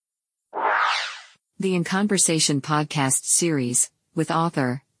the In Conversation podcast series, with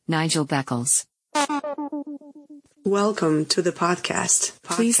author Nigel Beckles. Welcome to the podcast.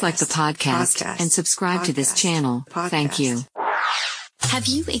 Please like the podcast and subscribe to this channel. Thank you. Have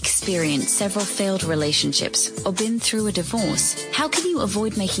you experienced several failed relationships or been through a divorce? How can you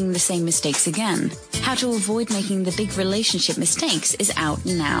avoid making the same mistakes again? How to avoid making the big relationship mistakes is out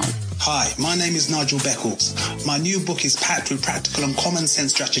now. Hi, my name is Nigel Beckles. My new book is packed with practical and common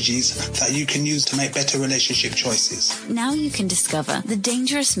sense strategies that you can use to make better relationship choices. Now you can discover the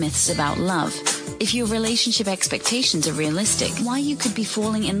dangerous myths about love. If your relationship expectations are realistic, why you could be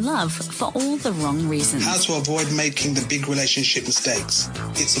falling in love for all the wrong reasons. How to avoid making the big relationship mistakes.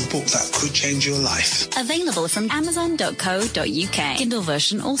 It's a book that could change your life. Available from Amazon.co.uk. Kindle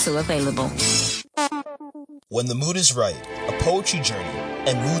version also available. When the Mood is Right, A Poetry Journey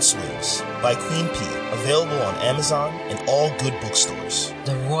and Mood Swings by Queen P. Available on Amazon and all good bookstores.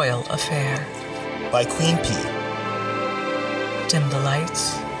 The Royal Affair by Queen P. Dim the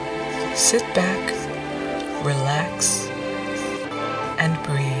lights, sit back, relax, and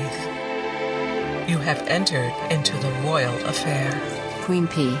breathe. You have entered into the Royal Affair. Queen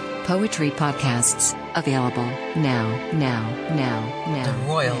P. Poetry podcasts available now. The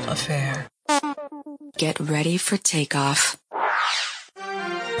Royal Affair. Get ready for takeoff.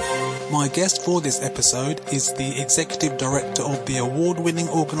 My guest for this episode is the Executive Director of the award-winning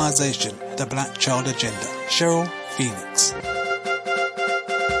organisation, the Black Child Agenda, Cheryl Phoenix.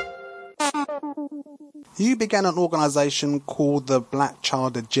 You began an organisation called the Black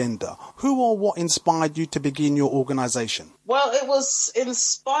Child Agenda. Who or what inspired you to begin your organisation? Well, it was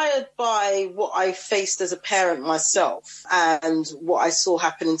inspired by what I faced as a parent myself and what I saw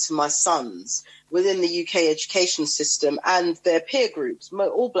happening to my sons within the UK education system and their peer groups,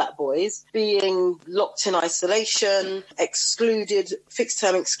 all black boys, being locked in isolation, excluded, fixed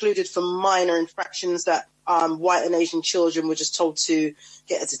term excluded for minor infractions that white and Asian children were just told to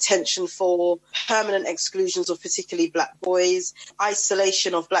get a detention for, permanent exclusions of particularly black boys,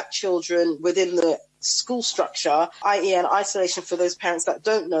 isolation of black children within the school structure, i.e. an isolation for those parents that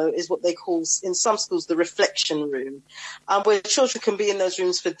don't know is what they call in some schools the reflection room, where children can be in those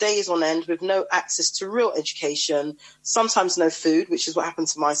rooms for days on end with no access to real education, sometimes no food, which is what happened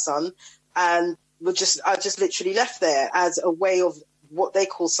to my son, and I just literally left there as a way of what they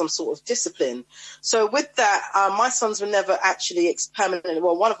call some sort of discipline. So with that, my sons were never actually permanently,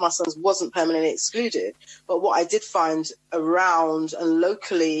 well, one of my sons wasn't permanently excluded. But what I did find around and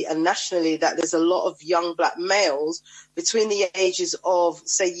locally and nationally, that there's a lot of young black males between the ages of,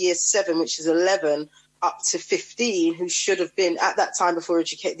 say, year 7, which is 11, up to 15, who should have been at that time before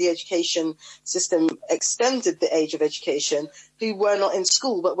the education system extended the age of education, who were not in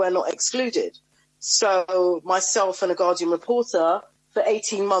school but were not excluded. So myself and a Guardian reporter for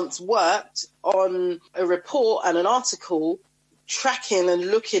 18 months worked on a report and an article tracking and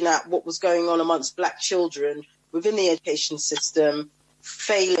looking at what was going on amongst black children within the education system,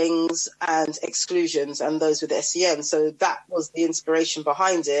 failings and exclusions, and those with SEN. So that was the inspiration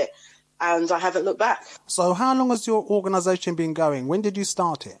behind it. And I haven't looked back. So how long has your organisation been going? When did you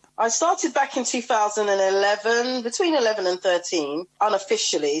start it? I started back in 2011, between 11 and 13,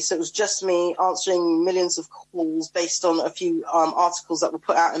 unofficially. So it was just me answering millions of calls based on a few articles that were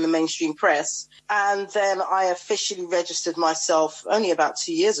put out in the mainstream press. And then I officially registered myself only about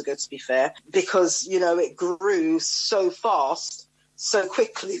 2 years ago, to be fair, because, you know, it grew so fast, so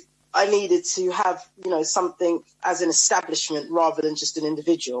quickly. I needed to have, you know, something as an establishment rather than just an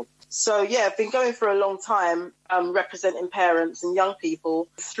individual. So, yeah, I've been going for a long time, representing parents and young people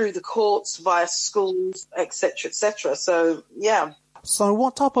through the courts, via schools, etc., etc. So, yeah. So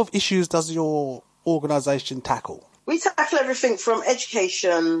what type of issues does your organisation tackle? We tackle everything from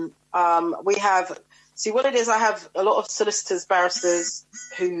education. What it is, I have a lot of solicitors, barristers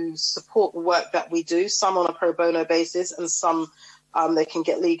who support the work that we do, some on a pro bono basis and some they can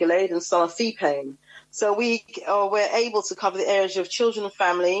get legal aid and some are fee paying. So we're able to cover the areas of children and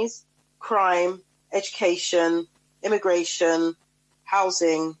families, crime, education, immigration,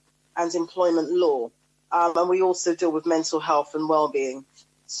 housing, and employment law. And we also deal with mental health and well-being.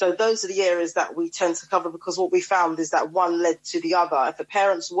 So those are the areas that we tend to cover, because what we found is that one led to the other. If a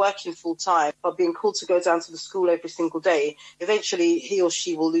parent's working full-time but being called to go down to the school every single day, eventually he or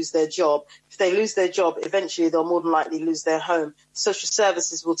she will lose their job. If they lose their job, eventually they'll more than likely lose their home. Social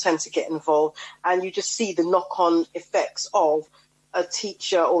services will tend to get involved, and you just see the knock-on effects of a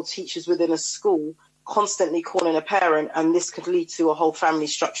teacher or teachers within a school constantly calling a parent, and this could lead to a whole family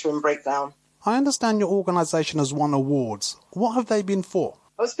structure and breakdown. I understand your organisation has won awards. What have they been for?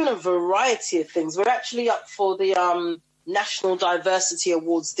 It's been a variety of things. We're actually up for the National Diversity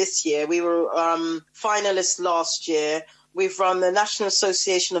Awards this year. We were finalists last year. We've run the National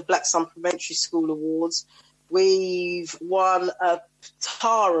Association of Black Supplementary School Awards. We've won a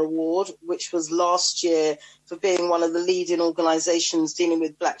TAR Award, which was last year, for being one of the leading organisations dealing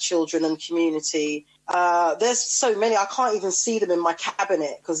with black children and community. There's so many, I can't even see them in my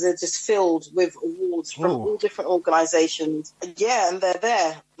cabinet because they're just filled with awards from all different organisations. Yeah, and they're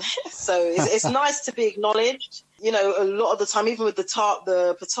there. So it's nice to be acknowledged. You know, a lot of the time, even with the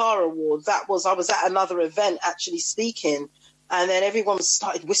PATAR Award, I was at another event actually speaking, and then everyone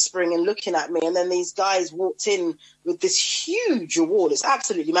started whispering and looking at me, and then these guys walked in with this huge award. It's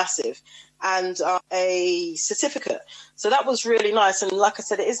absolutely massive. And a certificate. So that was really nice. And like I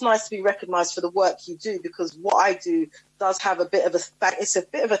said, it is nice to be recognised for the work you do, because what I do does have it's a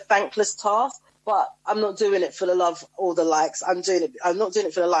bit of a thankless task, but I'm not doing it for the love or the likes. I'm not doing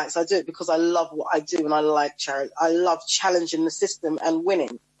it for the likes. I do it because I love what I do, and I love challenging the system and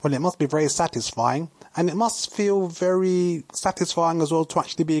winning. Well, it must be very satisfying, and it must feel very satisfying as well to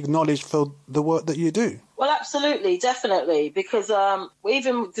actually be acknowledged for the work that you do. Well, absolutely, definitely, because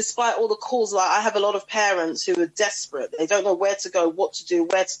even despite all the calls, like, I have a lot of parents who are desperate. They don't know where to go, what to do,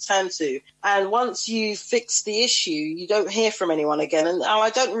 where to turn to. And once you fix the issue, you don't hear from anyone again. And I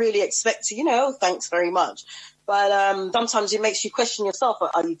don't really expect to, thanks very much. But sometimes it makes you question yourself.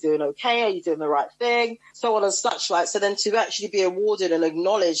 Are you doing okay? Are you doing the right thing? So on and such like. So then to actually be awarded and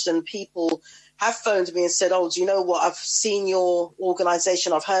acknowledged, and people have phoned me and said, oh, do you know what? I've seen your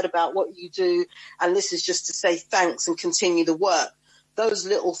organisation. I've heard about what you do. And this is just to say thanks and continue the work. Those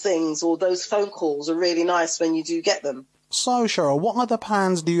little things, or those phone calls, are really nice when you do get them. So, Cheryl, what other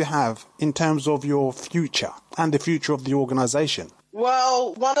plans do you have in terms of your future and the future of the organisation?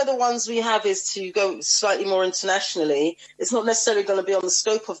 Well, one of the ones we have is to go slightly more internationally. It's not necessarily going to be on the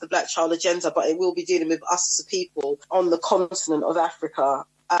scope of the Black Child Agenda, but it will be dealing with us as a people on the continent of Africa.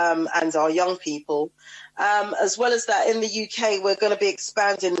 And our young people. As well as that, in the UK, we're going to be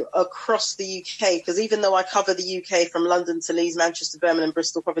expanding across the UK, because even though I cover the UK from London to Leeds, Manchester, Birmingham,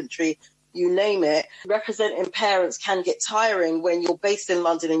 Bristol, Coventry, you name it, representing parents can get tiring when you're based in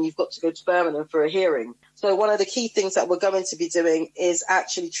London and you've got to go to Birmingham for a hearing. So one of the key things that we're going to be doing is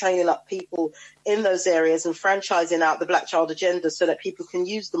actually training up people in those areas and franchising out the Black Child Agenda so that people can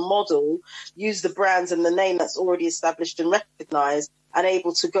use the model, use the brands and the name that's already established and recognised, and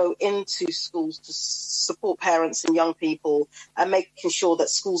able to go into schools to support parents and young people and making sure that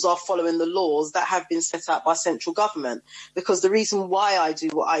schools are following the laws that have been set out by central government. Because the reason why I do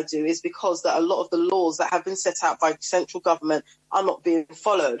what I do is because that a lot of the laws that have been set out by central government are not being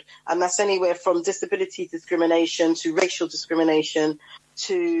followed. And that's anywhere from disability discrimination to racial discrimination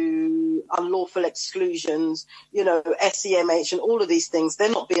to unlawful exclusions, SEMH and all of these things.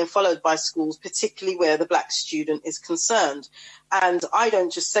 They're not being followed by schools, particularly where the black student is concerned. And I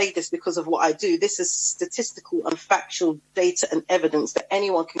don't just say this because of what I do. This is statistical and factual data and evidence that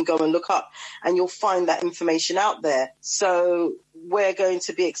anyone can go and look up, and you'll find that information out there. So we're going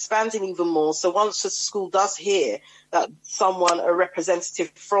to be expanding even more. So once a school does hear that someone, a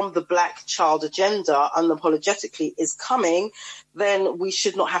representative from the Black Child Agenda, unapologetically is coming, then we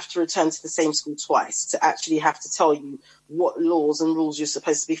should not have to return to the same school twice to actually have to tell you what laws and rules you're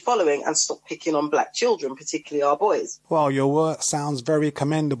supposed to be following, and stop picking on black children, particularly our boys. Well, your work sounds very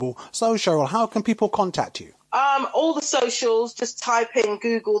commendable. So, Cheryl, how can people contact you? All the socials, just type in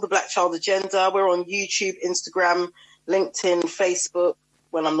Google the Black Child Agenda. We're on YouTube, Instagram, LinkedIn, Facebook,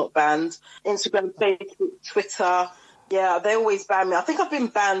 when I'm not banned. Instagram, Facebook, Twitter. Yeah, they always ban me. I think I've been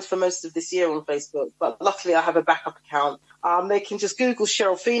banned for most of this year on Facebook, but luckily I have a backup account. They can just Google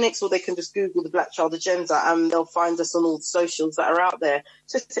Cheryl Phoenix, or they can just Google the Black Child Agenda, and they'll find us on all the socials that are out there.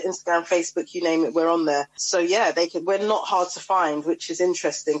 Twitter, Instagram, Facebook, you name it, we're on there. So yeah, we're not hard to find, which is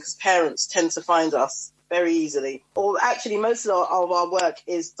interesting because parents tend to find us very easily. Or actually, most of our work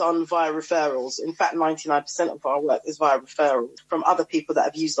is done via referrals. In fact, 99% of our work is via referrals from other people that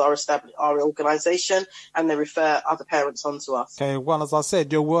have used our organisation, and they refer other parents onto us. Okay, well, as I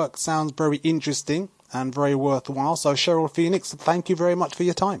said, your work sounds very interesting and very worthwhile. So, Cheryl Phoenix, thank you very much for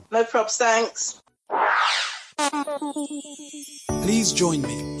your time. No props, thanks. Please join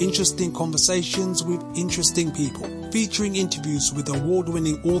me in interesting conversations with interesting people, featuring interviews with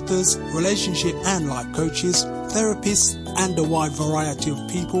award-winning authors, relationship and life coaches, therapists, and a wide variety of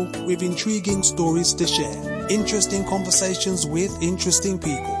people with intriguing stories to share. Interesting conversations with interesting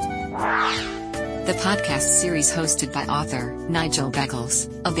people. The podcast series hosted by author Nigel Beckles,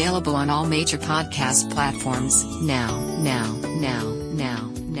 available on all major podcast platforms now.